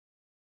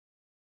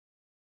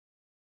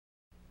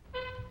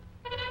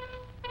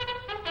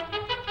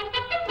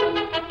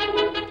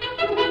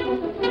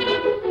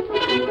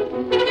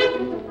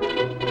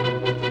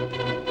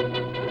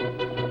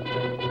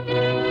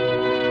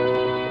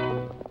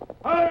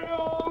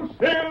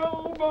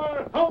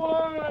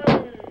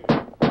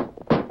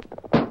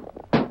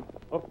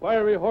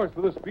fiery horse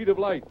with the speed of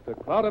light, a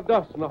cloud of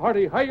dust, and a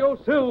hearty Hi-Yo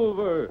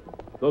Silver,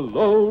 the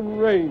Lone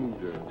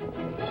Ranger.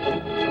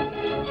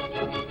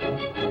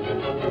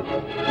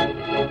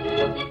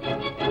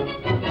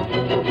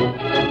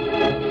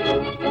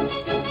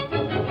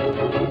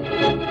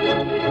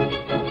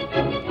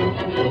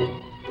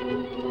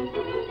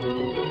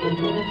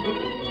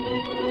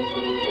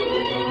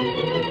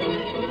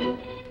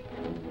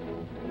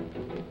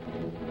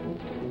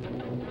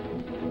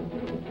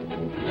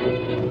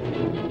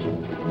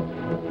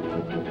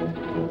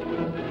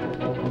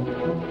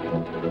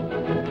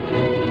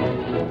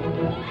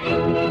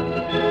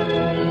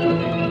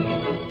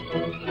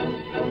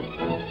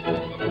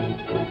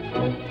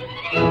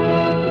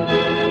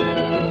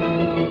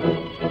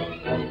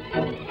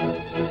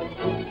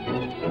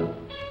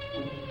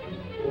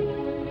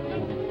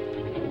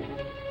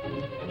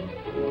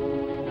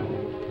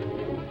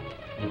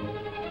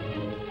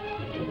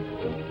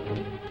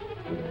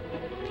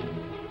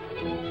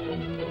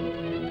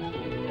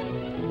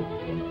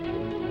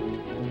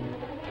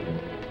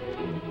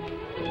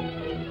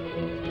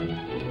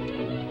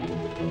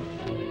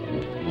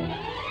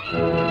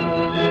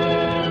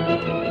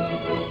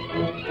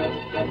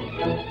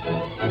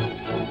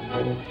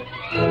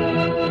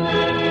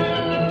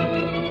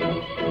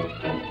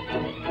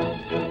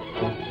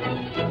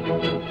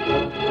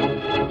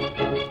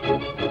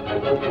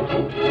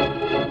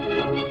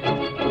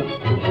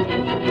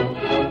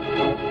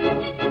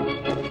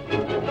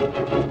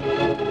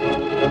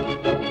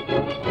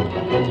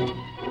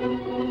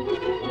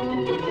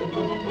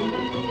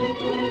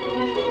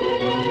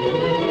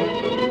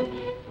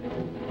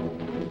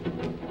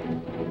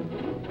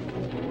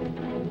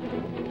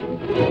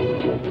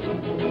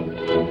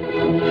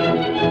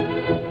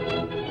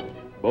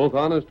 Both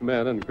honest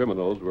men and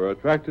criminals were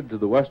attracted to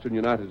the western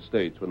United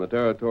States when the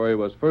territory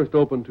was first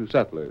opened to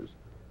settlers.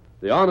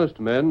 The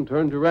honest men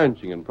turned to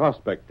ranching and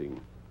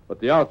prospecting, but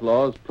the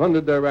outlaws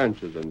plundered their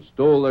ranches and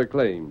stole their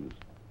claims.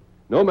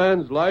 No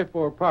man's life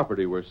or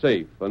property were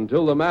safe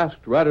until the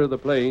masked rider of the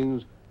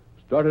plains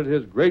started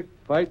his great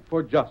fight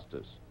for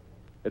justice.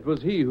 It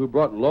was he who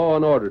brought law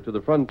and order to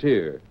the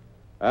frontier,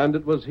 and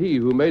it was he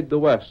who made the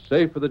West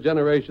safe for the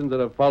generations that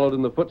have followed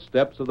in the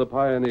footsteps of the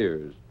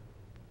pioneers.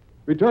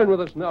 Return with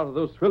us now to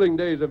those thrilling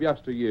days of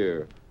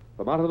yesteryear.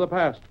 From out of the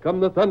past come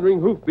the thundering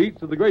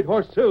hoofbeats of the great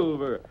horse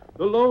Silver.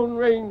 The Lone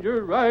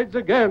Ranger rides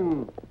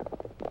again.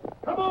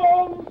 Come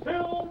on,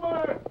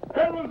 Silver!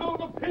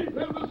 Arizona Pete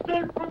has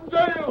escaped from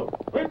jail.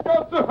 We've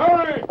got to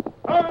hurry.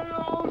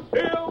 Hi-yo,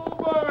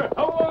 Silver!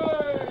 Away!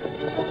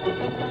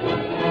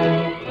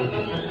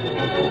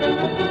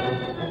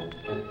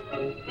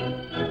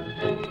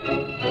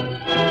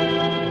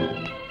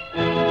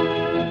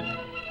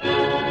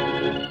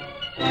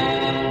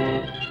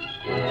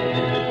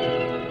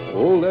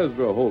 Old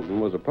Ezra Holton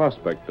was a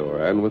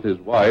prospector, and with his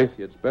wife,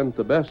 he had spent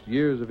the best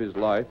years of his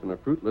life in a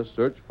fruitless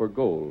search for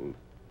gold.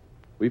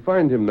 We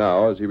find him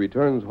now as he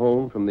returns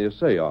home from the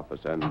assay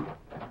office, and...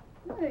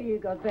 Well, you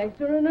got back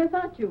sooner than I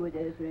thought you would,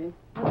 Ezra.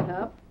 What's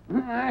up?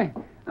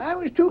 I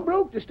was too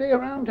broke to stay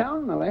around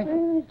town, Millie.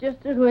 It's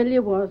just as well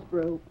you was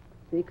broke.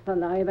 Sakes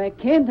alive, I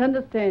can't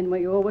understand why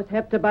you always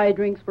have to buy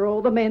drinks for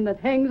all the men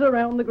that hangs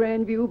around the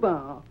Grandview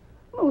Bar.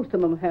 Most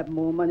of them have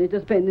more money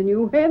to spend than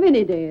you have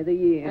any day of the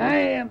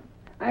year.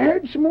 I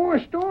heard some more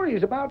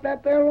stories about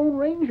that there Lone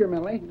Ranger,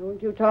 Millie.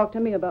 Don't you talk to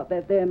me about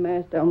that there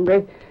masked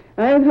hombre.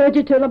 I've heard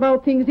you tell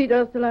about things he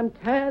does till I'm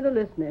tired of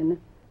listening.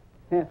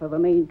 Half of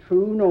them ain't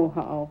true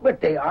nohow. But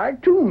they are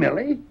too,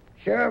 Millie.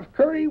 Sheriff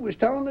Curry was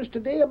telling us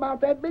today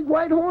about that big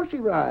white horse he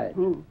rides.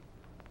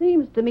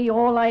 Seems to me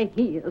all I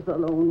hear is the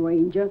Lone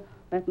Ranger,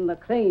 and the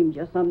claims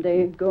you're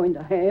someday going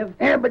to have.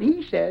 Yeah, but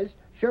he says,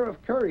 Sheriff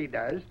Curry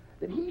does,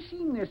 that he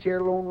seen this here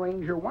Lone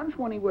Ranger once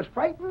when he was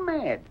frightened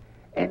mad.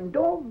 And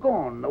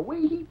doggone the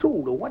way he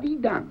told her what he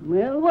done.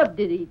 Well, what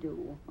did he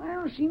do?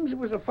 Well, it seems it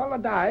was a fella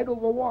died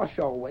over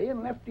Washoe way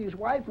and left his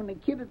wife and the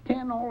kid at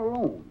 10 all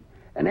alone.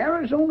 And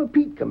Arizona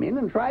Pete come in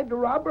and tried to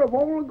rob her of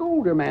all the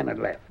gold her man had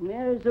left.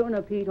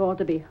 Arizona Pete ought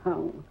to be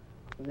hung.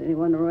 If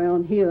anyone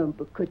around here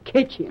could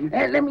catch him.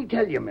 Let me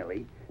tell you,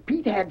 Millie,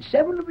 Pete had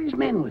 7 of his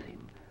men with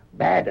him.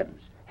 Bad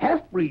uns,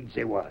 half-breeds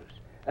they was.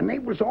 And they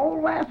was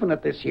all laughing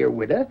at this here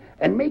widow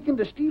and making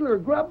to steal her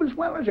grub as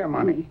well as her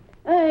money.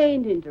 I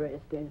ain't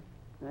interested.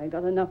 I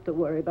got enough to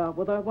worry about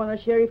without one of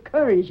Sheriff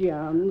Curry's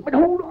yarns. But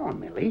hold on,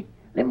 Millie.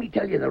 Let me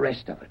tell you the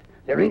rest of it.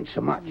 There ain't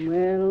so much.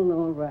 Well,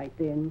 all right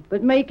then.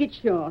 But make it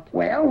short.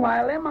 Well,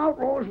 while them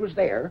outlaws was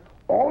there,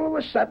 all of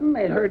a sudden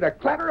they heard a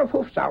clatter of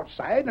hoofs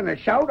outside and a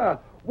shout of,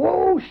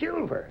 "Whoa,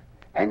 Silver!"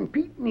 And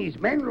Pete and his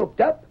men looked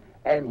up,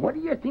 and what do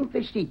you think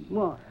they see?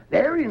 What?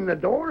 There in the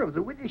door of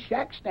the widow's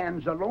shack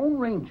stands the Lone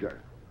Ranger.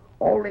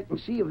 All they can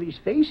see of his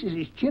face is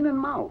his chin and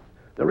mouth.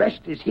 The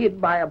rest is hid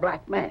by a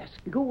black mask.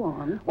 Go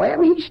on.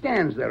 Well, he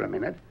stands there a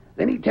minute.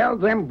 Then he tells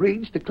them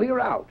breeds to clear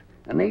out.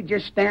 And they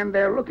just stand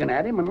there looking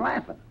at him and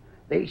laughing.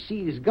 They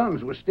see his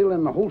guns were still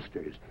in the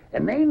holsters.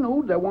 And they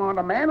knew there wasn't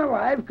a man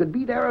alive could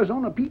beat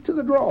Arizona Pete to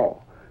the draw.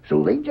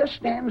 So they just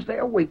stands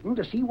there waiting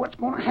to see what's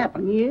going to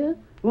happen. Yeah?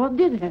 What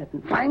did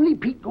happen? Finally,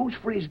 Pete goes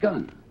for his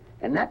gun.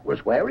 And that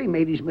was where he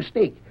made his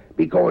mistake.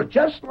 Because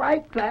just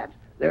like that,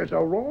 there's a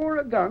roar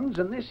of guns,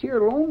 and this here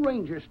Lone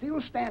Ranger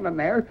still standing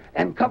there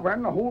and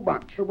covering the whole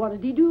bunch. But what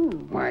did he do?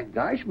 My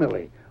gosh,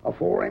 Millie,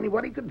 afore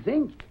anybody could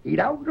think, he'd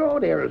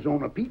outdrawed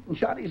Arizona Pete and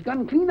shot his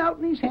gun clean out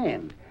in his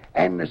hand.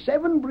 And the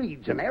 7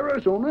 breeds in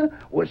Arizona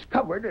was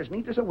covered as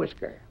neat as a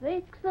whisker.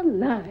 Sakes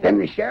alive. Then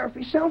the sheriff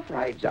himself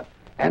rides up,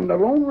 and the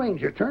Lone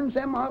Ranger turns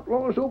them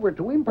outlaws over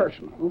to him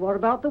personal. What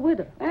about the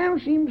widow? Well,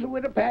 seems the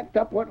widow packed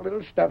up what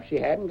little stuff she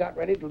had and got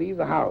ready to leave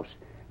the house.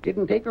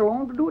 Didn't take her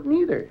long to do it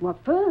neither.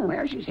 What for?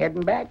 Well, she's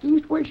heading back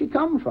east where she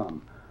come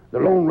from. The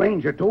Lone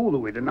Ranger told the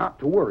widow not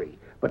to worry,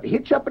 but to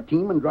hitch up a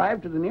team and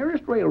drive to the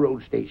nearest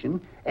railroad station,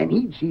 and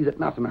he'd see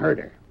that nothing hurt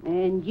her.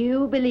 And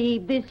you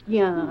believe this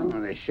yarn?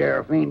 Well, the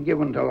sheriff ain't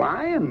given to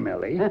lying,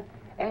 Millie.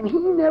 And he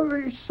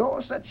never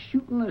saw such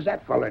shooting as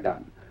that feller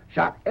done.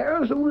 Shot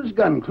Arizona's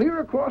gun clear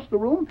across the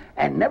room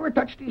and never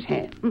touched his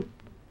hand.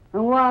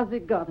 And why's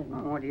it got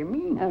him? What do you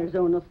mean?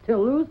 Arizona's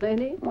still loose,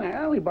 ain't he?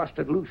 Well, he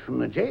busted loose from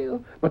the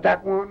jail, but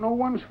that warn't no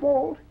one's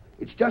fault.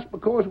 It's just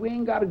because we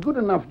ain't got a good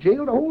enough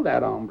jail to hold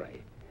that hombre.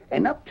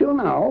 And up till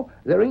now,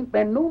 there ain't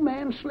been no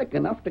man slick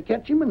enough to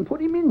catch him and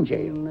put him in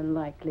jail. A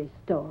likely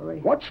story.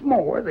 What's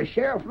more, the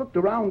sheriff looked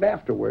around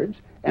afterwards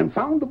and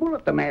found the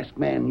bullet the masked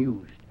man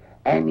used.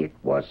 And it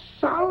was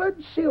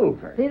solid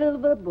silver.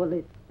 Silver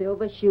bullets,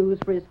 silver shoes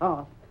for his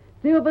horse.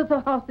 Silver's the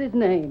horse's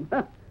name.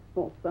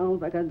 Well,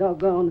 sounds like a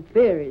doggone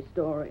fairy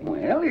story.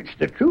 Well, it's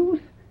the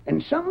truth.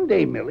 And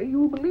someday, Millie,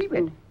 you'll believe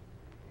it.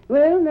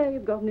 Well, now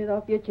you've gotten it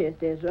off your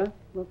chest, Ezra.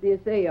 What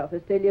did the assay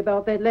office tell you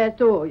about that last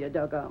ore you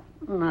dug up?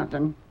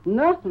 Nothing.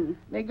 Nothing?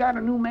 They got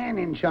a new man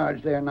in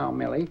charge there now,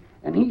 Millie,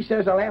 and he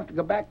says I'll have to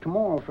go back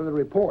tomorrow for the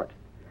report.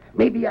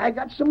 Maybe I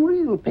got some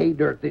real pay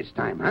dirt this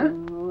time, huh?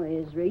 Oh,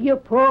 Ezra, you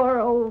poor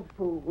old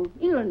fool.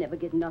 You'll never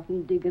get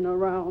nothing digging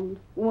around.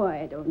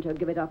 Why don't you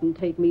give it up and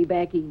take me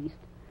back east?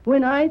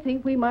 When I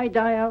think we might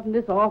die out in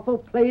this awful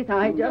place,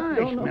 I just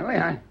don't know. Millie,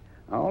 I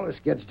always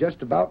gets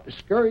just about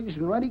discouraged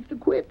and ready to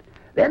quit.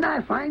 Then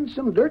I find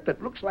some dirt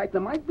that looks like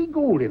there might be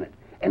gold in it,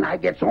 and I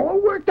gets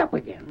all worked up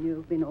again.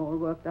 You've been all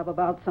worked up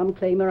about some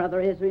claim or other,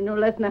 Ezra, no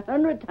less than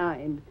 100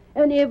 times.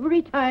 And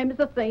every time it's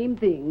the same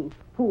thing.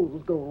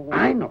 Fool's gold.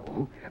 I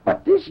know,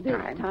 but this This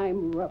time...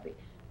 time, rubbish.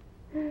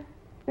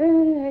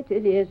 I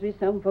tell you, Ezra,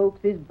 some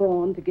folks is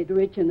born to get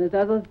rich and there's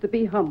others to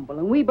be humble,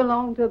 and we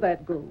belong to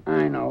that group.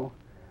 I know,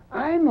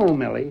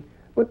 Millie,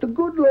 but the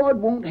good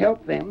Lord won't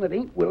help them that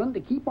ain't willing to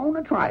keep on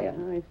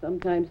a-trying. I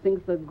sometimes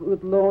think the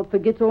good Lord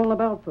forgets all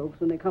about folks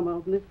when they come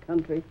out in this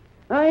country.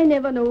 I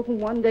never know from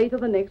one day to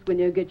the next when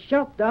you get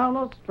shot down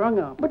or strung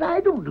up. But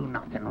I don't do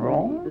nothing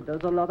wrong.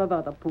 There's a lot of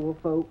other poor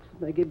folks.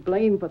 They get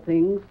blamed for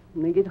things,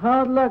 and they get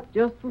hard luck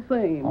just the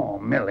same. Oh,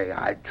 Millie,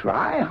 I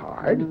try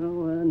hard. Oh,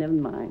 well, never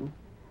mind.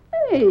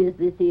 Is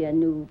this here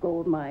new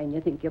gold mine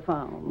you think you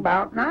found?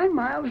 About 9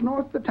 miles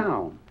north of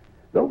town.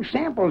 Those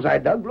samples I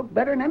dug look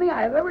better than any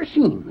I've ever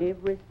seen.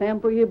 Every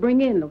sample you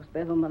bring in looks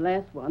better than the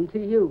last one to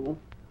you.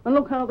 And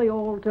look how they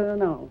all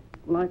turn out.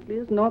 Likely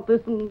as not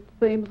this and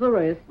same as the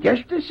rest.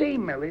 Just the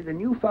same, Millie, the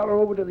new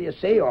fellow over to the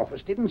assay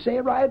office didn't say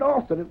right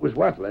off that it was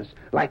worthless,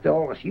 like they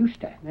always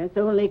used to. That's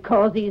only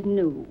 'cause he's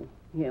new.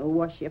 Here,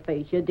 wash your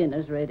face. Your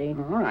dinner's ready.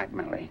 All right,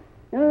 Millie.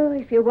 Oh,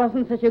 if you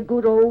wasn't such a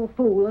good old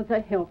fool and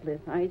so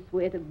helpless, I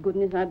swear to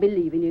goodness I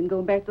believe in you and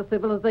go back to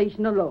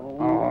civilization alone.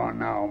 Oh,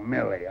 now,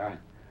 Millie,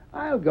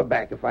 I'll go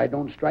back if I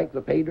don't strike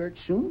the pay dirt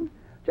soon.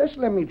 Just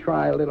let me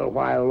try a little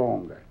while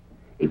longer.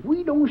 If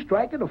we don't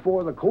strike it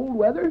afore the cold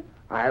weather,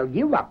 I'll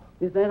give up.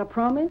 Is that a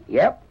promise?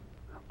 Yep.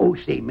 Oh,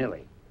 say,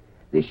 Millie,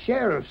 the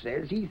sheriff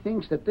says he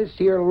thinks that this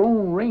here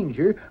Lone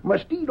Ranger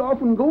must eat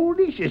off in gold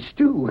dishes,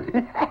 too.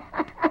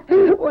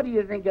 What do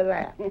you think of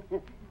that?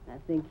 I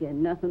think you're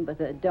nothing but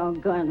a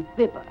doggone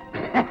fipper.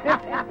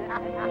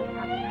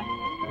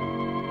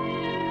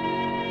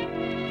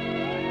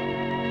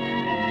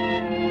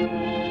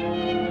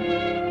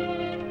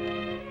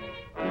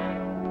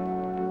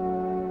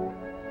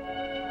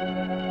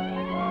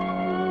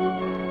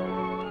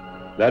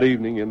 That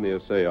evening in the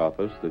assay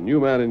office, the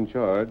new man in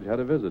charge had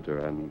a visitor,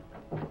 and...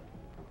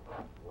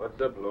 What's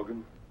up,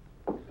 Logan?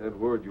 You had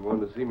word you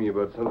wanted to see me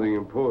about something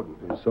important.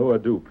 And so I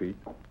do, Pete.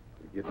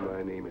 Forget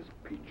my name is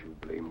Pete, you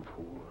blame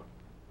fool.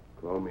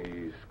 Call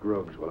me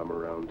Scruggs while I'm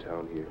around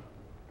town here.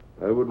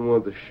 I wouldn't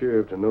want the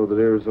sheriff to know that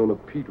Arizona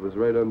Pete was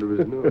right under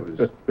his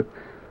nose.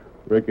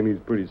 Reckon he's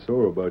pretty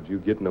sore about you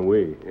getting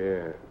away.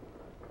 Yeah.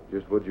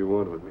 Just what you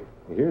want with me.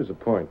 Here's the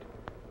point.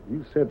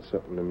 You said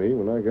something to me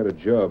when I got a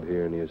job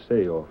here in the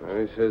assay office.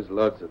 I says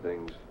lots of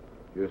things.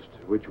 Just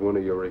which one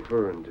are you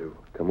referring to?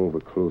 Come over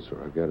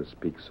closer. I gotta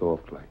speak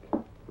soft like.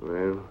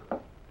 Well,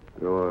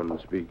 go on and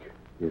speak.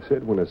 You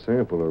said when a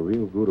sample of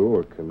real good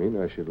ore come in,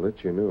 I should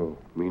let you know.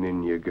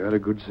 Meaning you got a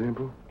good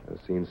sample?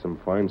 I've seen some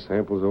fine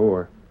samples of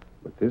ore,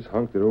 but this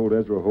hunk that old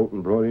Ezra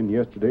Houghton brought in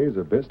yesterday is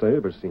the best I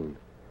ever seen.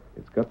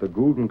 It's got the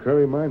Golden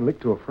Curry mine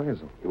licked to a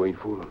frazzle. You ain't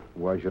fooling.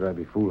 Why should I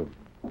be fooling?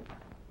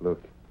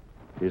 Look,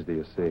 here's the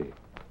assay.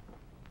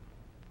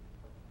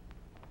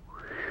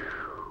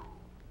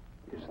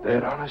 Is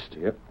that honest?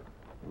 Yep.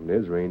 And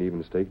Ezra ain't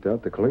even staked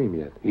out the claim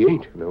yet. He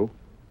ain't? No.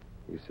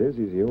 He says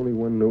he's the only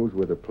one knows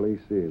where the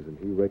place is, and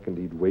he reckoned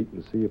he'd wait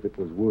and see if it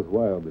was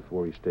worthwhile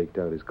before he staked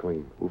out his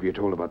claim. Who've you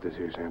told about this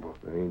here, Sample?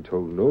 I ain't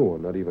told no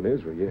one, not even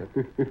Ezra yet.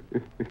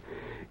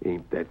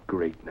 Ain't that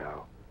great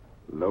now?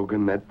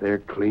 Logan, that there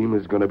claim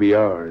is going to be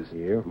ours.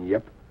 Yeah?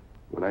 Yep.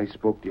 When I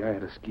spoke to you, I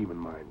had a scheme in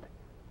mind.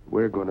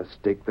 We're going to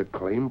stake the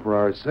claim for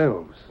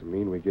ourselves. You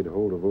mean we get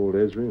hold of old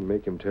Ezra and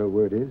make him tell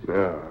where it is?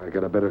 No, I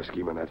got a better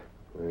scheme than that.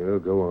 Well,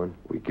 go on.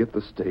 We get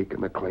the stake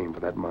and the claim for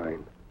that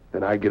mine.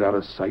 Then I get out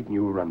of sight and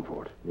you run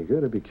for it. You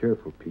gotta be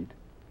careful, Pete.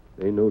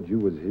 They knowed you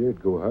was here,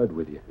 it'd go hard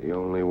with you. The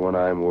only one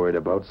I'm worried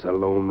about's the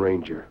Lone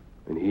Ranger.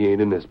 And he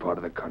ain't in this part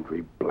of the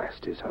country.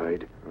 Blast his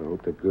hide. I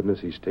hope to goodness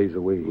he stays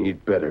away.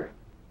 He'd better.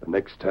 The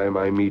next time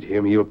I meet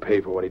him, he'll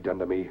pay for what he done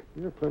to me.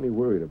 You're plenty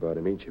worried about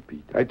him, ain't you,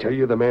 Pete? I tell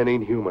you, the man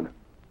ain't human.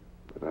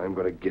 But I'm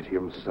going to get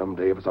him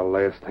someday if it's the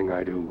last thing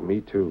I do.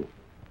 Me too.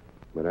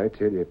 But I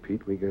tell you,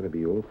 Pete, we gotta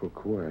be awful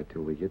quiet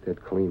till we get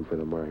that claim for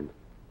the mine.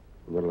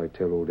 What'll I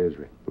tell old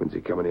Ezra? When's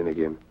he coming in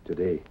again?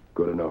 Today.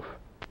 Good enough.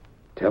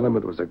 Tell him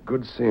it was a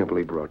good sample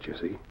he brought you,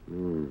 see?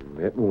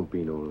 That won't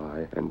be no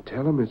lie. And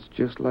tell him it's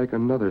just like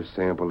another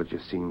sample that you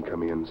seen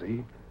come in,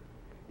 see?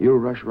 He'll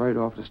rush right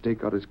off to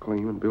stake out his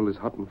claim and build his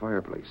hut and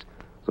fireplace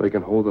so he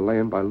can hold the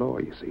land by law,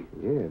 you see.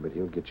 Yeah, but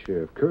he'll get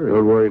Sheriff Curry.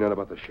 Don't worry none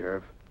about the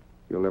sheriff.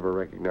 You'll never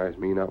recognize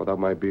me, not without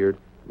my beard.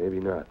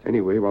 Maybe not.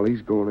 Anyway, while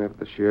he's going after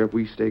the sheriff,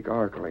 we stake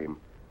our claim.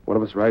 One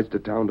of us rides to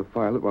town to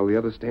file it while the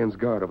other stands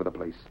guard over the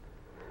place.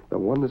 The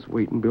one that's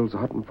waiting builds a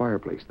hut and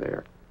fireplace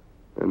there.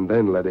 And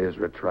then let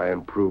Ezra try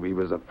and prove he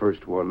was the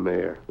first one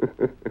there.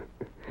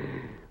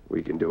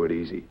 We can do it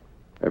easy.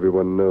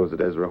 Everyone knows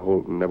that Ezra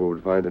Holton never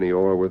would find any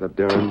ore worth a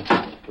darn.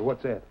 So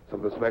what's that?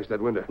 Something smashed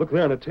that window. Look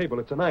there on the table.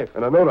 It's a knife.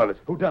 And a note on it.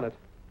 Who done it?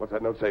 What's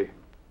that note say?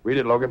 Read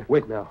it, Logan.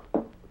 Wait now.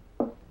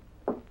 I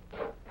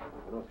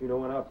don't see no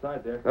one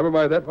outside there. Never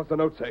mind that. What's the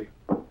note say?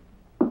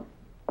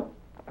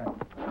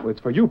 Well, it's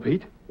for you,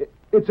 Pete.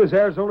 It says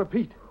Arizona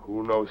Pete.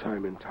 Who knows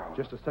I'm in town?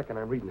 Just a second,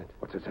 I'm reading it.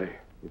 What's it say?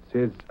 It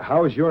says,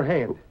 how's your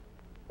hand?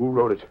 Who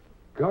wrote it?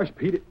 Gosh,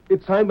 Pete,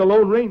 it's signed the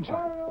Lone Ranger.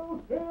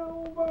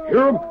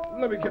 Hear him?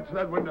 Let me get to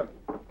that window.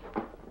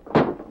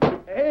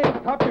 Hey,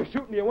 stop your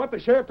shooting. You want the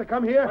sheriff to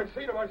come here? I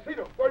seen him.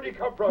 Where'd he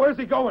come from? Where's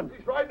he going?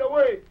 He's riding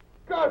away.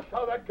 Gosh,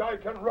 how that guy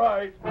can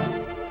ride.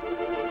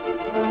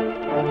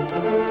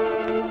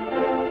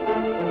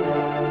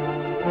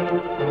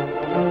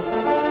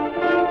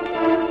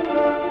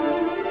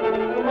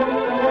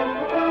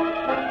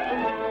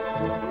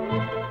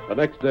 The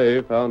next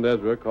day found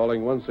Ezra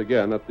calling once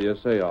again at the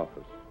assay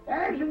office.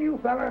 There's a new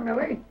feller,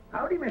 Millie.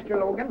 Howdy, Mr.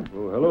 Logan.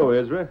 Oh, hello,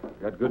 Ezra.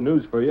 Got good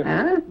news for you.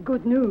 Huh?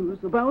 Good news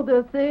about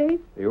the safe.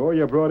 The ore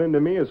you brought into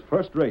me is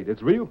first rate.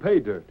 It's real pay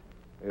dirt.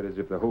 That is,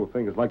 if the whole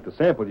thing is like the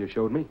sample you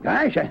showed me.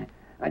 Gosh,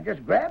 I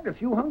just grabbed a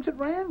few hunks at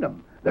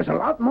random. There's a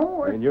lot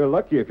more. And you're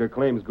lucky if your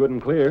claim's good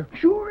and clear.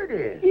 Sure it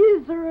is.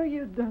 Ezra,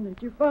 you done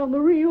it. You found the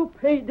real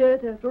pay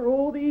dirt after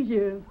all these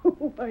years.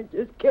 Oh, I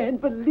just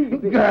can't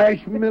believe it.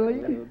 Gosh,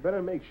 Millie. You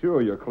better make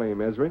sure your claim,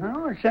 Ezra.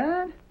 Oh, what's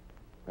that?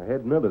 I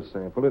had another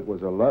sample. It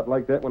was a lot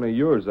like that one of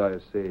yours I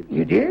saved.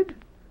 You did?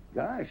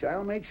 Gosh,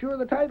 I'll make sure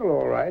the title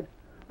all right.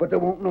 But there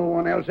won't no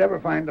one else ever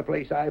find the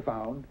place I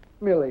found.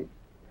 Millie.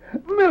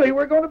 Millie,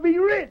 we're going to be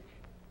rich.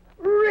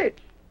 Rich.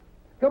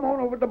 Come on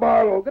over to the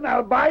bar, Logan.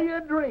 I'll buy you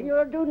a drink.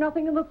 You'll do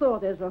nothing of the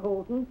sort, Ezra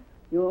Holton.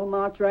 You'll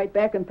march right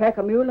back and pack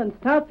a mule and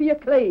start for your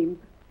claim,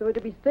 so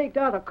it'll be staked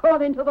out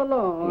according to the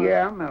law.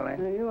 Yeah, Millie.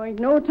 Now, you ain't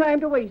no time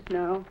to waste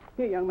now.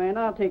 Here, young man,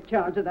 I'll take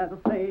charge of that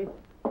assay.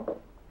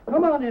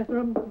 Come on,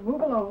 Ezra.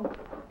 Move along.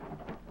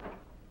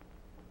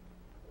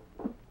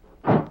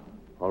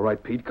 All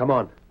right, Pete, come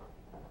on.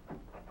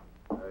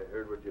 I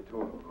heard what you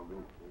told him,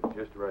 Logan. He was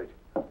just right.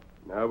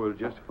 Now we'll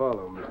just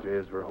follow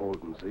Mr. Ezra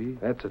Holton, see?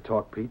 That's a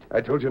talk, Pete.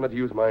 I told you not to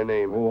use my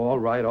name. Oh, all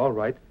right, all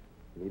right.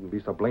 You needn't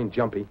be so blamed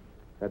jumpy.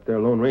 That there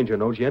Lone Ranger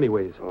knows you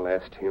anyways.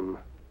 Blast him.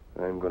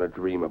 I'm going to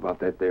dream about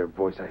that there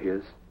voice of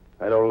his.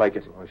 I don't like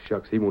it. Oh,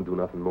 shucks, he won't do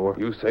nothing more.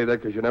 You say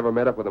that because you never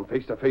met up with him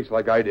face to face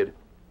like I did.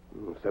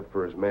 Except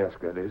for his mask,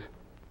 that is.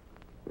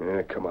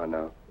 Yeah, come on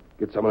now.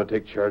 Get someone to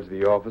take charge of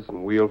the office,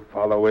 and we'll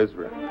follow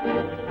Ezra.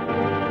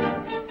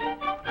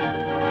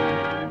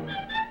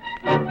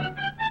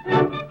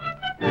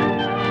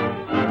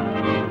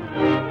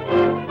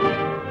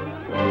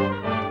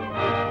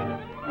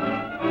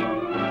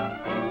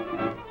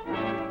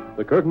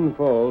 The curtain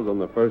falls on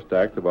the first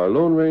act of our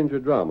Lone Ranger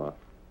drama.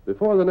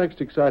 Before the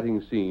next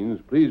exciting scenes,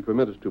 please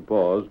permit us to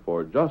pause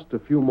for just a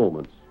few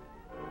moments.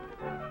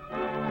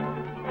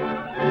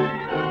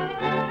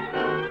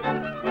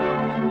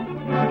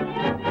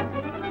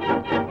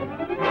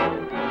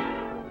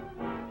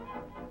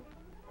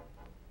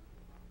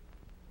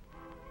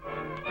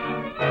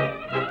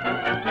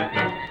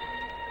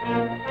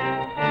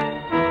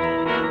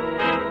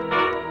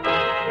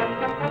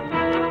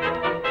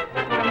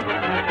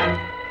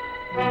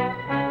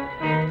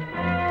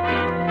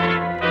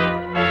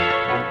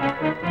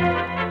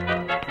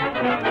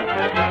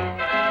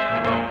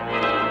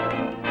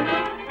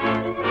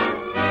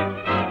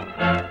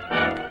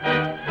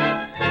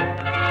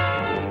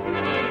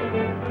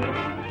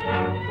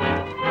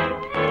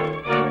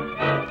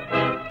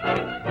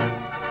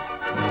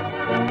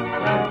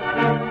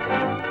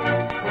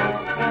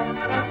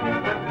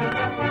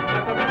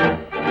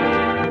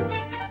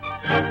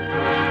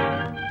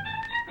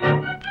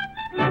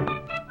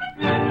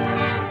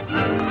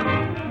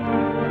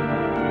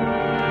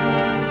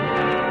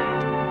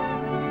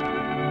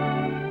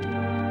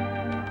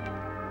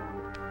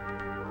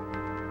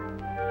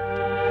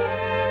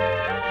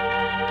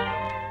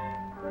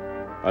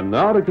 And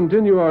now to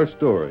continue our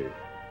story.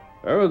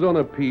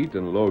 Arizona Pete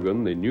and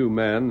Logan, the new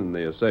man in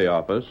the assay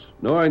office,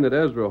 knowing that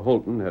Ezra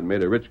Holton had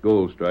made a rich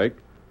gold strike,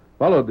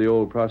 followed the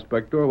old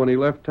prospector when he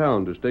left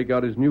town to stake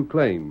out his new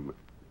claim.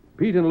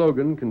 Pete and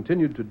Logan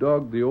continued to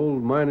dog the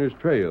old miner's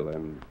trail,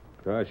 and...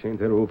 Gosh, ain't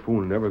that old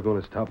fool never going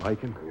to stop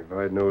hiking? If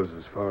I'd known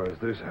as far as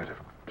this, I'd have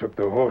took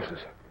the horses.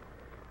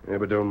 Yeah,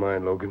 but don't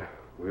mind, Logan.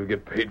 We'll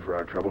get paid for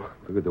our trouble.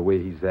 Look at the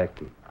way he's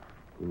acting.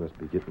 He must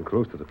be getting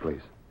close to the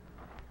place.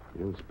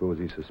 You don't suppose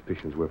these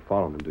suspicions we're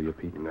following him, do you,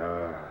 Pete?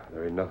 Nah,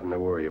 there ain't nothing to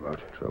worry about.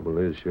 Trouble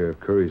is,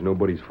 Sheriff Curry's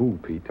nobody's fool,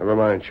 Pete. Never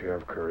mind,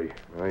 Sheriff Curry.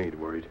 I ain't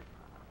worried.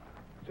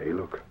 Say,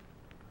 look.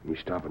 He's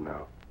stopping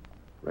now.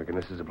 Reckon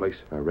this is the place?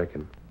 I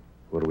reckon.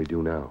 What do we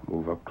do now?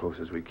 Move up close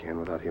as we can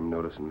without him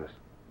noticing this.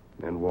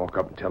 Then walk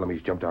up and tell him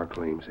he's jumped our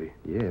claim, see?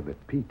 Yeah,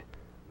 but Pete,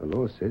 the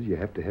law says you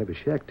have to have a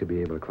shack to be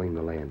able to claim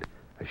the land.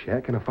 A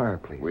shack and a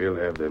fireplace. We'll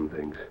have them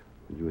things.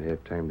 You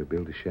have time to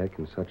build a shack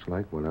and such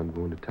like when I'm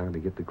going to town to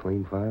get the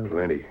claim filed?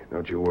 Plenty.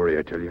 Don't you worry,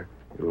 I tell you.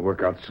 It'll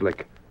work out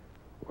slick.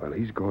 While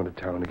he's going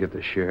to town to get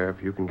the sheriff,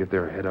 you can get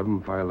there ahead of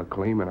him, file a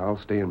claim, and I'll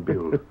stay and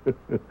build.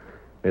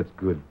 That's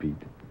good, Pete.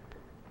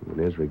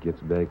 When Ezra gets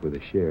back with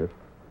the sheriff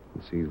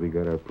and sees we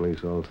got our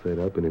place all set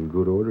up and in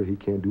good order, he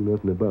can't do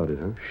nothing about it,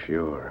 huh?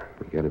 Sure.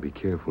 We gotta be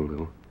careful,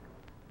 though.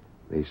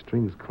 They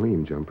strings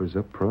claim jumpers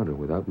up pronto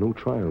without no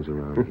trials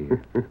around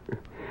here.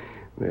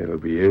 That'll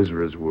be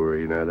Ezra's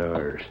worry, not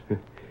ours.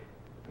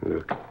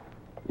 Look,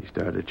 he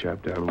started to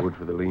chop down wood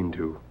for the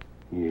lean-to.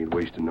 He ain't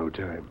wasting no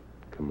time.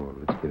 Come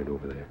on, let's get it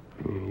over there.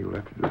 Yeah, you'll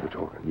have to do the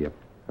talking. Yep.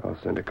 I'll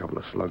send a couple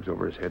of slugs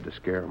over his head to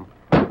scare him.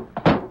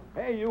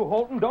 Hey, you,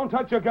 Holton, don't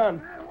touch your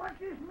gun. What's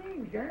this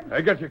mean, James?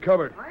 I got you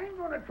covered. I ain't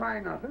going to try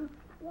nothing.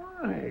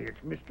 Why, it's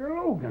Mr.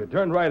 Logan. You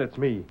turned right, it's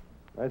me.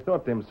 I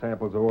thought them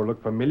samples all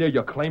looked familiar,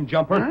 you claim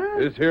jumper. Huh?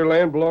 This here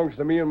land belongs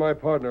to me and my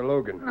partner,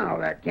 Logan. Now,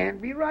 that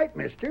can't be right,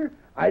 mister.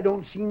 I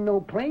don't see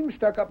no claim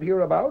stuck up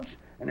hereabouts.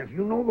 And if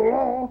you know the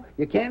law,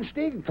 you can't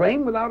stake a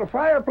claim without a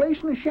fireplace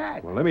and a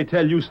shack. Well, let me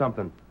tell you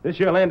something. This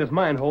here land is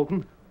mine,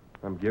 Holton.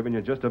 I'm giving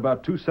you just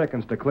about 2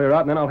 seconds to clear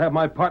out, and then I'll have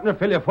my partner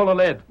fill you full of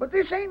lead. But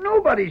this ain't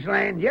nobody's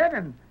land yet,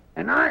 and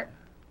I...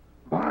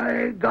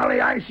 By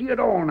golly, I see it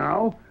all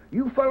now.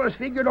 You fellas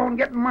figured on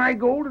getting my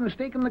gold and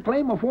staking the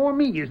claim before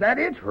me. Is that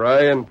it?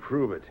 Try and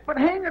prove it. But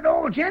hang it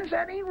all, gents,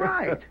 that ain't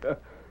right.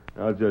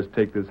 I'll just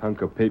take this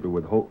hunk of paper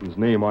with Holton's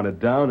name on it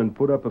down and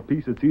put up a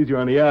piece that's easier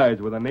on the eyes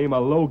with the name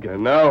of Logan.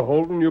 And now,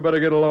 Holton, you better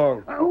get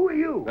along. Who are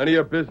you? None of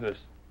your business.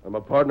 I'm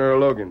a partner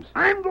of Logan's.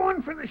 I'm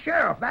going for the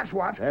sheriff, that's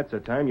what. That's the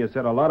time you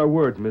said a lot of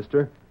words,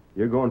 mister.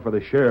 You're going for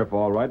the sheriff,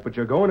 all right, but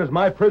you're going as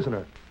my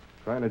prisoner.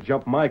 Trying to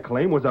jump my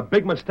claim was a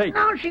big mistake.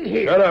 Now she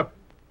here. Shut up.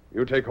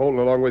 You take Holton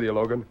along with you,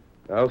 Logan.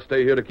 I'll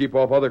stay here to keep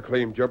off other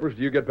claim jumpers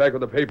till you get back with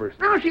the papers.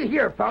 Now she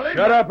here, fellas.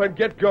 Shut up and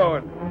get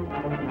going.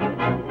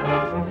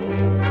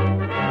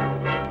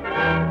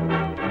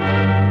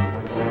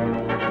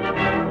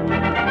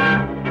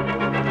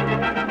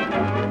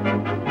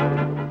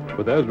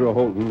 With Ezra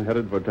Holton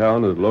headed for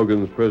town as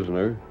Logan's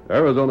prisoner,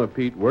 Arizona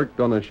Pete worked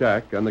on a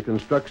shack and the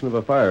construction of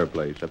a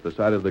fireplace at the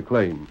side of the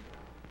claim.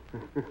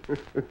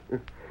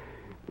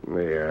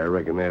 There, I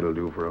reckon that'll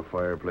do for a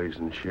fireplace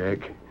and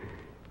shack.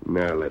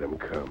 Now let him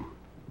come.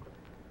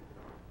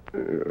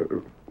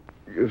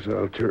 Guess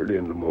I'll turn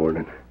in the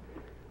morning.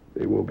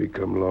 They won't be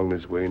coming along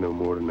this way no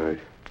more tonight.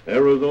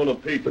 Arizona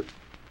Pete.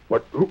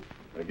 What? Who?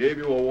 I gave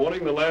you a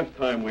warning the last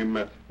time we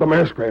met. The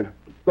masked man.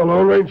 The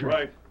Lone Ranger.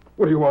 Right.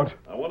 What do you want?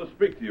 I want to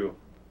speak to you.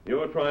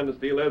 You're trying to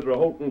steal Ezra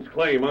Holton's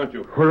claim, aren't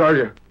you? Where are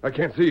you? I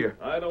can't see you.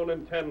 I don't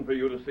intend for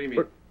you to see me.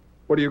 But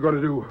what are you going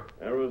to do?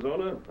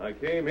 Arizona, I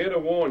came here to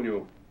warn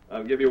you.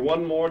 I'll give you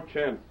one more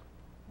chance.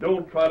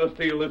 Don't try to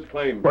steal this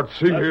claim. But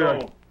see That's here.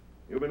 all.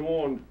 You've been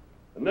warned.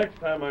 The next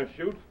time I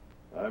shoot,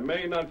 I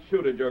may not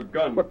shoot at your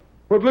gun.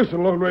 But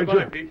listen, Lone Ranger.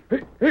 Goodbye,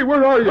 Pete. Hey,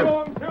 where are you? Come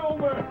on,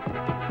 Silver!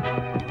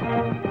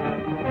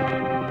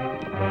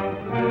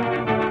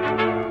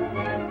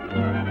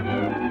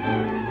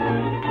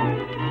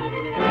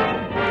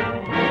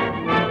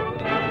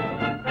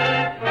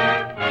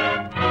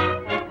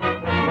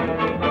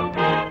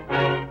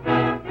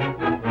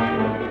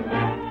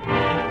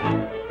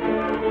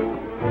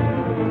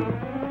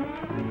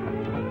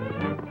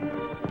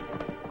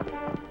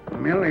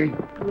 Millie.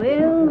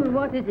 Well,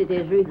 what is it,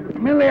 Ezra?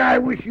 Millie, I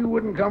wish you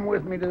wouldn't come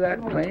with me to that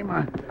claim.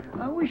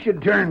 I wish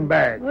you'd turn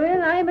back.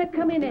 Well, I'm a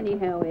coming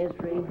anyhow,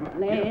 Ezra.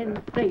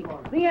 Land's sake.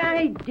 The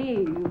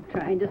idea you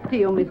trying to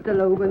steal Mr.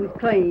 Logan's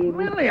claim.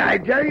 Millie, I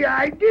tell you,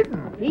 I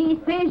didn't. He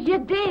says you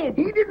did.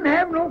 He didn't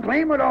have no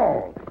claim at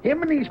all.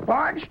 Him and his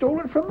pards stole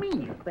it from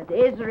me. But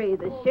Ezra,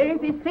 the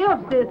sheriff himself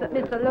says that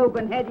Mr.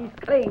 Logan had his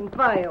claim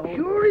filed.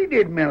 Sure he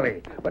did,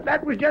 Millie. But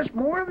that was just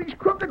more of his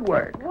crooked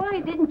work. Why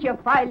didn't you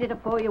file it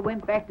before you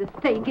went back to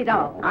stake it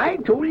off? I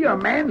told you a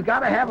man's got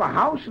to have a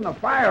house and a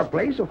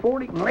fireplace before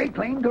he can lay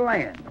claim to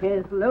land.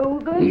 Has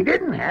Logan? He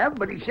didn't have,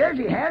 but he says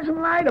he hasn't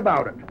lied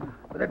about it.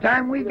 By the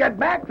time we get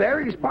back there,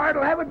 his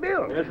pard'll have it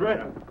built.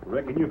 Ezra,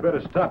 Reckon you better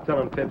stop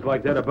telling fibs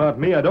like that about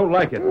me. I don't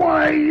like it.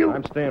 Why, you...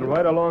 I'm staying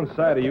right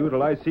alongside of you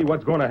till I see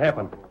what's going to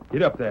happen.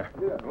 Get up there.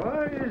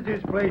 Why is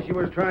this place you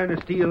was trying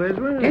to steal,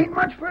 Ezra? Ain't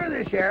much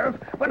further, Sheriff,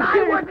 but I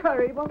Sheriff would...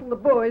 Curry, won't the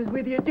boys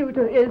with you due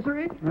to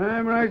Ezra?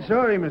 I'm right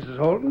sorry, Mrs.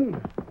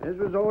 Holton.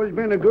 Ezra's always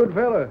been a good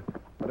fella.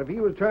 But if he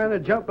was trying to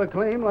jump a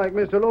claim like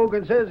Mr.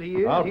 Logan says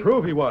he is... I'll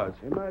prove he was.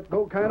 It might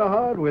go kind of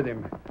hard with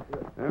him.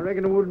 I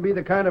reckon it wouldn't be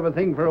the kind of a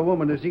thing for a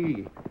woman to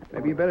see.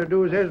 Maybe you better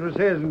do as Ezra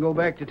says and go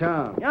back to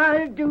town.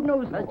 I'll do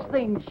no such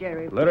thing,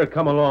 Sheriff. Let her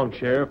come along,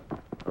 Sheriff.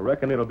 I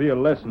reckon it'll be a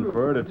lesson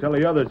for her to tell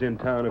the others in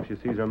town if she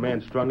sees her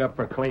man strung up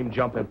for claim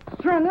jumping.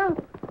 Strung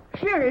up?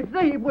 Sheriff,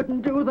 they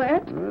wouldn't do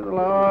that. Well, the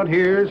law out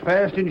here is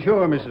fast and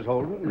sure, Mrs.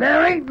 Holton.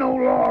 There ain't no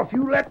law if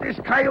you let this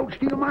coyote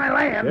steal my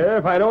land.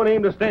 Sheriff, I don't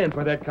aim to stand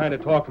for that kind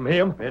of talk from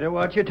him. Better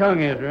watch your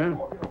tongue, Ezra.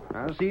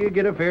 I'll see you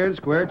get a fair and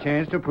square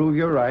chance to prove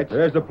your rights.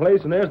 There's the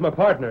place and there's my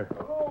partner.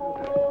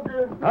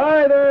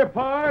 Hi there,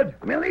 Pard.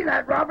 Millie,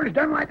 that robber's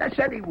done like I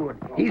said he would.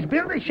 He's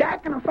built a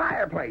shack and a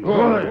fireplace.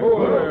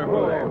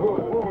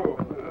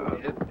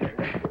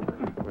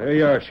 There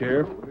you are,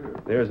 Sheriff.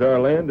 There's our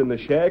land and the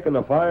shack and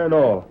the fire and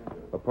all.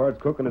 The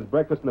Pard's cooking his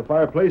breakfast in the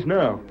fireplace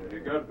now. You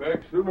got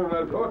back sooner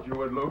than I thought you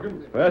would,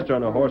 Logan. Faster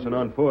on a horse than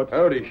on foot.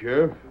 Howdy,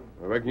 Sheriff.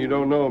 I reckon you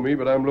don't know me,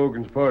 but I'm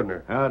Logan's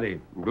partner.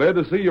 Howdy. I'm glad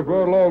to see you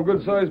brought along a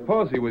good-sized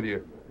posse with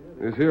you.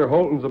 This here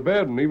Holton's a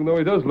bad one, even though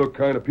he does look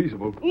kind of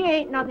peaceable. He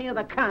ain't nothing of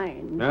the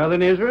kind. Now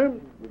then, Ezra,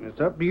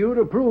 it's up to you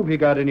to prove you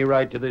got any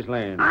right to this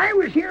land. I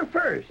was here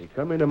first. He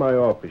come into my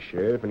office,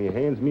 Sheriff, and he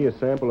hands me a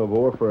sample of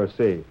ore for a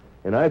safe.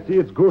 And I see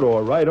it's good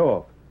ore right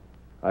off.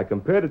 I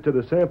compared it to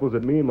the samples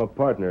that me and my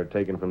partner had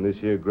taken from this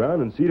here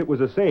ground and see it was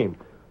the same.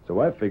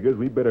 So I figures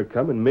we better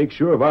come and make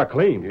sure of our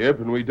claim. Yep,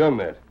 and we done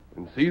that.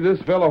 And see this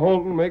fella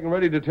Holton making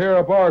ready to tear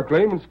up our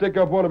claim and stick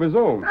up one of his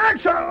own.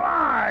 That's a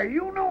lie.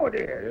 You know it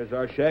is. There's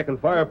our shack and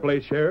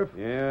fireplace, Sheriff.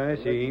 Yeah,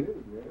 I see.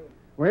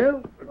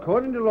 Well,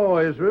 according to law,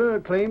 Ezra,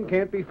 a claim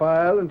can't be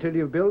filed until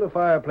you've built a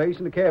fireplace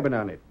and a cabin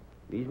on it.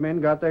 These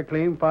men got their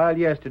claim filed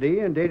yesterday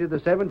and dated the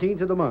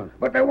 17th of the month.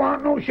 But there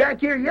wasn't no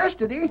shack here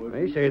yesterday.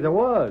 They say there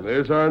was.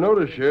 There's our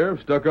notice, Sheriff,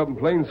 stuck up in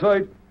plain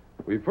sight.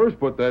 We first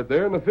put that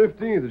there on the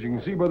 15th, as you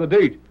can see by the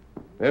date.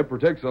 That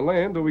protects the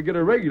land till we get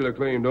a regular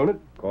claim, don't it?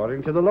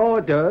 According to the law,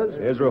 it does.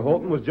 Ezra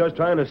Holton was just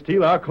trying to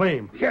steal our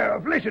claim.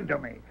 Sheriff, listen to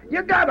me.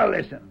 You gotta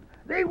listen.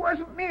 They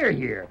wasn't near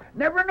here.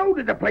 Never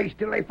noted the place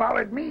till they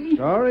followed me.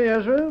 Sorry,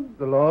 Ezra.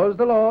 The law's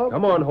the law.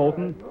 Come on,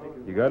 Holton.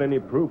 You got any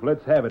proof,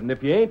 let's have it. And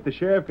if you ain't, the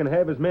sheriff can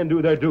have his men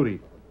do their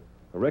duty.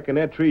 I reckon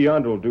that tree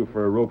yonder will do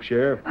for a rope,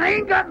 Sheriff. I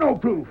ain't got no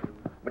proof.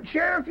 But,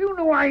 Sheriff, you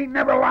know I ain't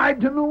never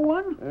lied to no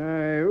one.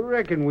 I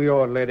reckon we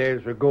ought to let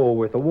Ezra go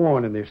with a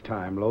warning this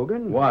time,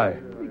 Logan. Why?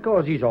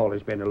 Because he's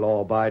always been a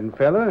law-abiding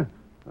fella.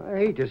 I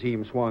hate to see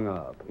him swung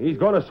up. He's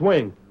going to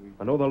swing.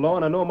 I know the law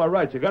and I know my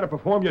rights. You got to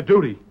perform your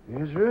duty.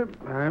 Ezra,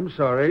 I'm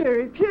sorry.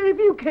 Sheriff,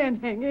 you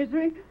can't hang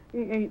Ezra. He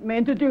ain't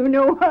meant to do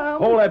no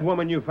harm. Hold that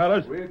woman, you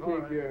fellas. We'll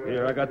take care of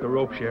Here, I got the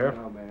rope, Sheriff.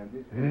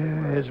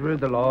 Ezra,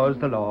 the law's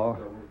the law.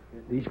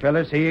 These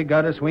fellas say you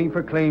got to swing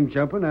for claim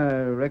jumping.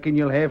 I reckon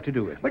you'll have to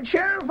do it. But,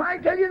 Sheriff, I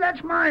tell you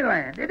that's my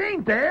land. It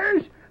ain't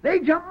theirs. They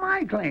jumped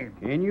my claim.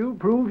 Can you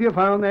prove you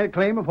found that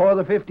claim before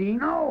the 15th?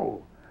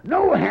 No.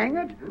 No, hang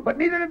it. But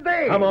neither did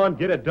they. Come on,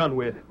 get it done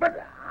with.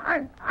 But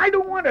I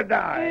don't want to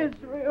die.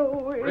 Ezra,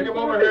 oh, Bring him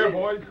over here,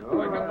 boys.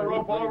 I got the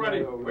rope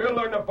already. We'll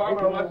learn the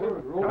farmer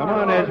lesson. Come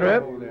on,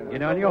 Ezra.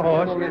 Get on your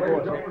horse.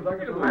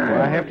 Do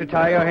I have to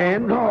tie your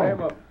hand?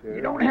 No.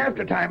 You don't have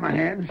to tie my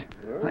hands.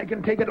 I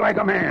can take it like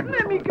a man.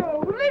 Let me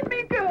go. Let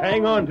me go.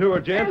 Hang on to her,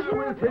 gents.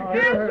 Ezra,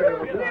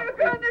 they're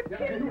gonna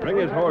kill me. Bring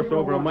his horse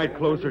over a mite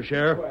closer,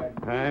 Sheriff.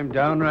 I'm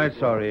downright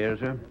sorry,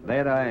 Ezra.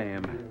 That I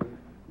am.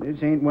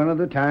 This ain't one of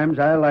the times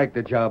I like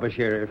the job of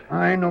sheriff.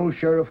 I know,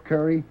 Sheriff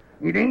Curry.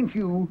 It ain't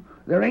you.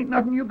 There ain't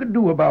nothing you can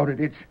do about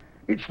it.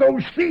 It's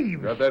those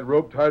thieves. Got that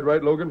rope tied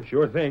right, Logan?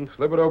 Sure thing.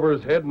 Slip it over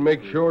his head and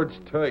make sure it's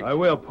tight. I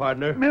will,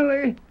 partner.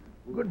 Millie.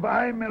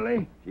 Goodbye,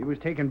 Millie. She was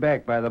taken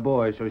back by the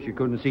boys so she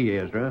couldn't see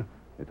Ezra.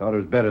 They thought it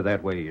was better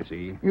that way, you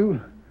see.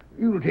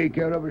 You'll take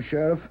care of her,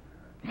 Sheriff.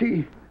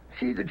 See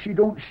that she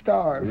don't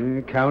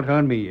starve. Count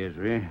on me,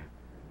 Ezra.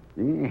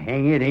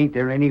 Hang it, ain't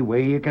there any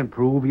way you can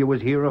prove you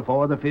was here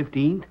afore the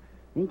 15th?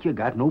 Ain't you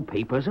got no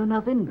papers or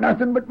nothing?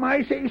 Nothing but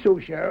my say-so,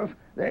 Sheriff.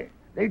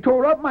 They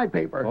tore up my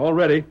paper. All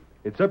ready.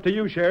 It's up to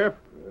you, Sheriff.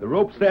 The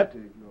rope's set.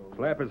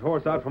 Slap his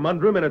horse out from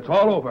under him, and it's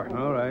all over.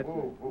 All right.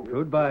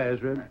 Goodbye,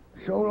 Ezra.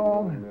 So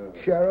long,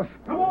 Sheriff.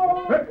 Come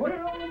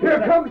on! Here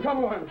comes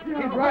someone.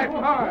 He's riding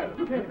hard.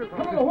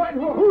 Come on, the white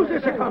horse. Who's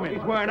this a-coming?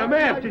 He's wearing a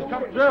mask. He's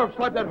coming. Sheriff,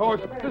 slap that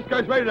horse. This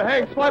guy's ready to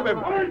hang. Slap him.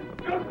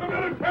 Just a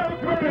minute, Sheriff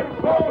Curry.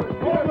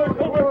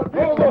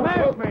 It's the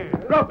masked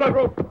man. Drop that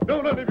rope.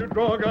 Don't let him you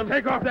draw a gun.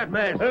 Take off that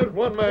mask. There's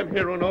one man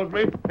here who knows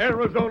me.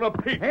 Arizona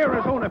Pete.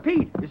 Arizona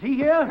Pete. Is he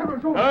here?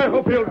 I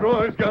hope he'll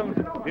draw his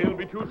gun. He'll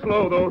be too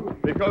slow, though,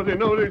 because he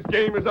knows his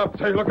game is up.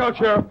 Say, look out,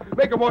 Sheriff.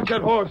 Make him watch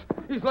that horse.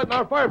 He's letting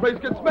our fireplace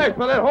get smashed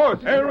by that horse.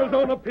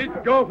 Arizona Pete,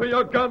 go for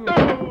your gun.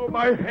 Oh,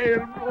 my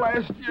hand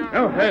blast you.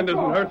 Your hand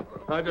isn't hurt.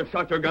 I just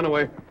shot your gun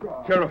away.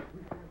 Sheriff,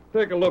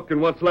 Take a look in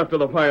what's left of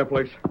the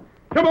fireplace.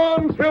 Come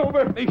on,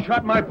 Silver. He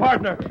shot my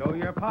partner. So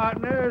your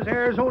partner's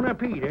Arizona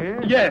Pete, eh?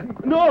 Yeah.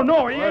 No,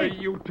 he Why, ain't.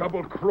 you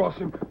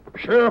double-crossing.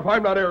 Sheriff,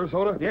 I'm not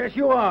Arizona. Yes,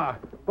 you are.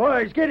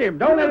 Boys, get him.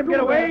 Don't let him get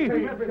away.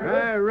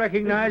 I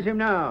recognize him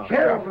now.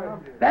 Sheriff,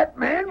 that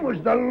man was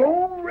the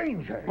Lone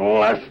Ranger.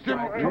 Blast him.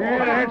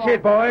 Yeah, that's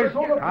it, boys.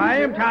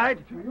 Tie him tight.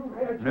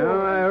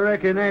 Now, I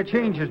reckon that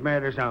changes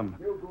matters some.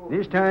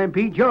 This time,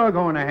 Pete, you're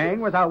going to hang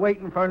without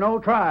waiting for no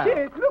trial.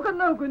 Chick, look at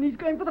Logan. He's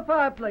going for the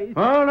fireplace.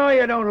 Oh, no,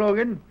 you don't,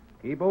 Logan.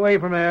 Keep away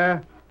from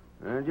there.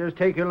 Just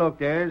take a look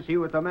there and see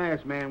what the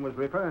masked man was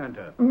referring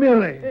to.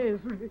 Millie.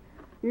 Ezra,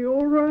 you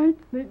all right?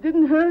 It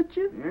didn't hurt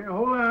you? Yeah,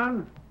 hold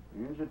on.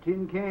 Here's a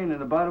tin can in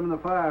the bottom of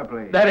the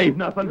fireplace. That ain't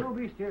nothing. You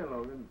be still,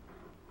 Logan.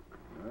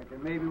 I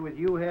reckon maybe with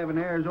you having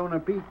Arizona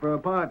Pete for a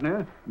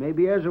partner,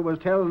 maybe Ezra was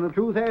telling the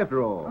truth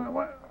after all.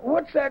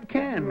 What's that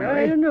can, I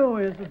Millie? don't know,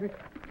 Ezra.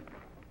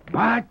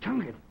 By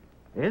Tunget.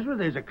 Ezra,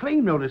 there's a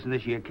claim notice in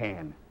this here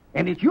can.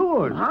 And it's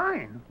yours.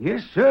 Mine.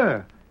 Yes,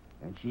 sir.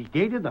 And she's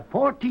dated the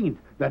 14th,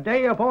 the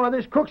day before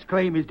this Cook's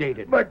claim is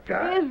dated. But,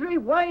 Ezra,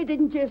 why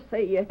didn't you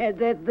say you had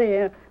that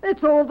there?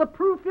 That's all the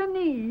proof you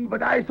need.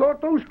 but I thought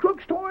those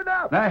crooks tore it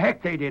up. The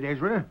heck they did,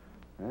 Ezra.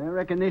 I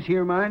reckon this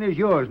here mine is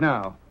yours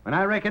now. And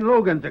I reckon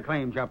Logan's the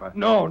claim jumper.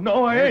 No,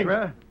 I ain't.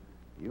 Ezra,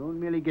 you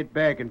and Millie get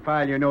back and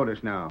file your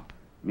notice now.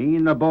 Me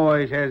and the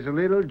boys has a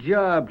little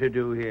job to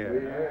do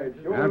here.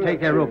 Now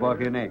take that rope off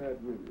your neck.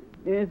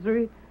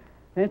 Ezra,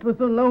 that was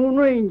the Lone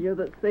Ranger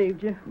that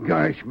saved you.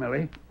 Gosh,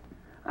 Millie.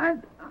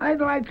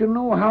 I'd like to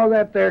know how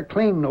that there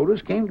claim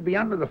notice came to be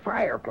under the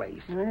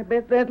fireplace. I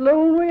bet that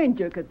Lone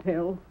Ranger could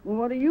tell.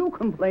 What are you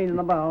complaining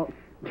about?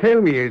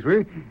 Tell me,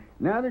 Ezra,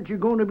 now that you're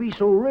going to be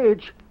so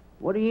rich,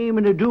 what are you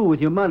aiming to do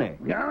with your money?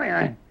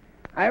 Golly,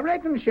 I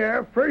reckon,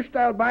 Sheriff, first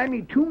I'll buy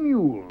me 2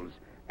 mules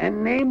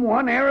and name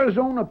one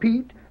Arizona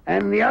Pete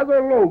and the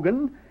other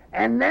Logan,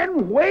 and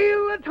then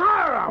whale the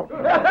tar out.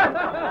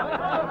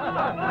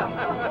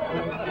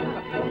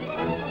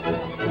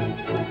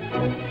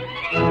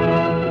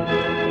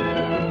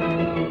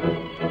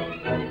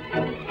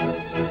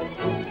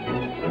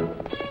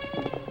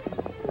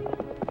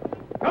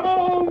 Come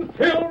on,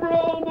 Silver,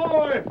 old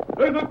boy.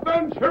 There's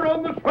adventure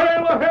on the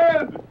trail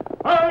ahead.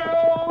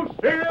 Hi-yo,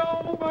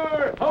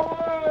 Silver. Away!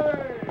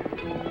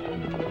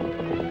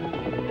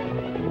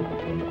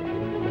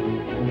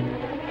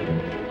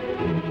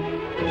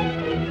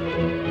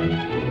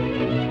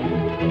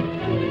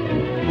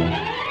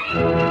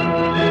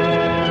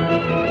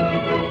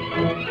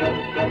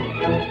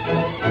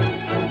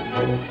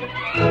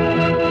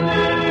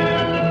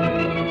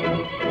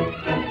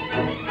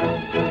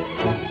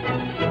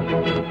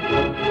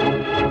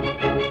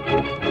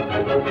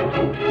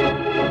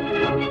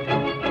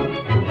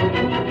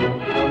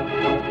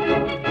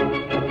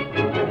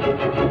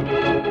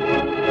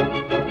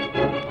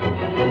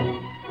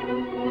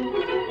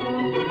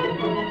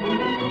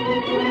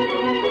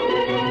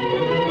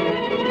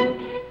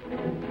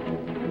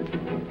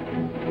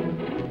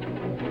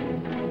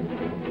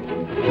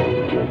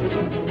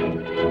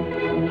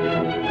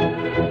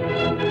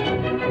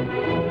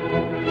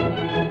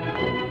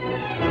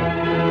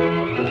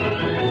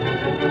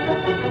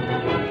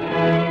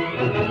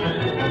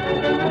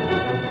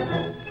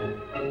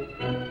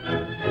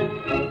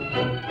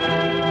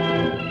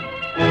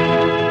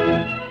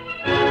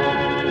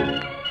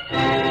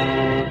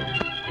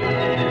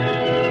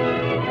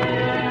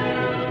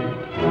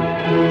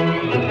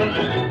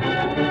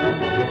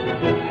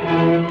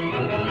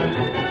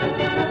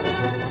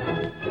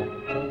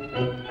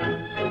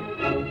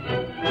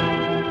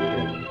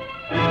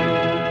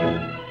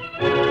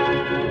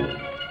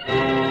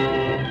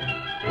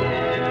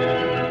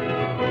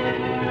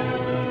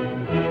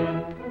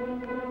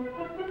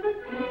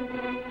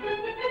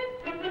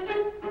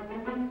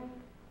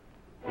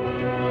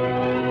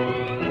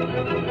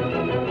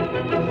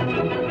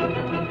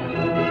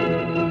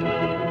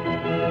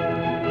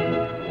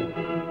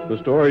 The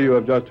story you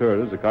have just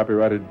heard is a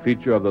copyrighted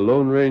feature of the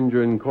Lone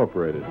Ranger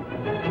Incorporated.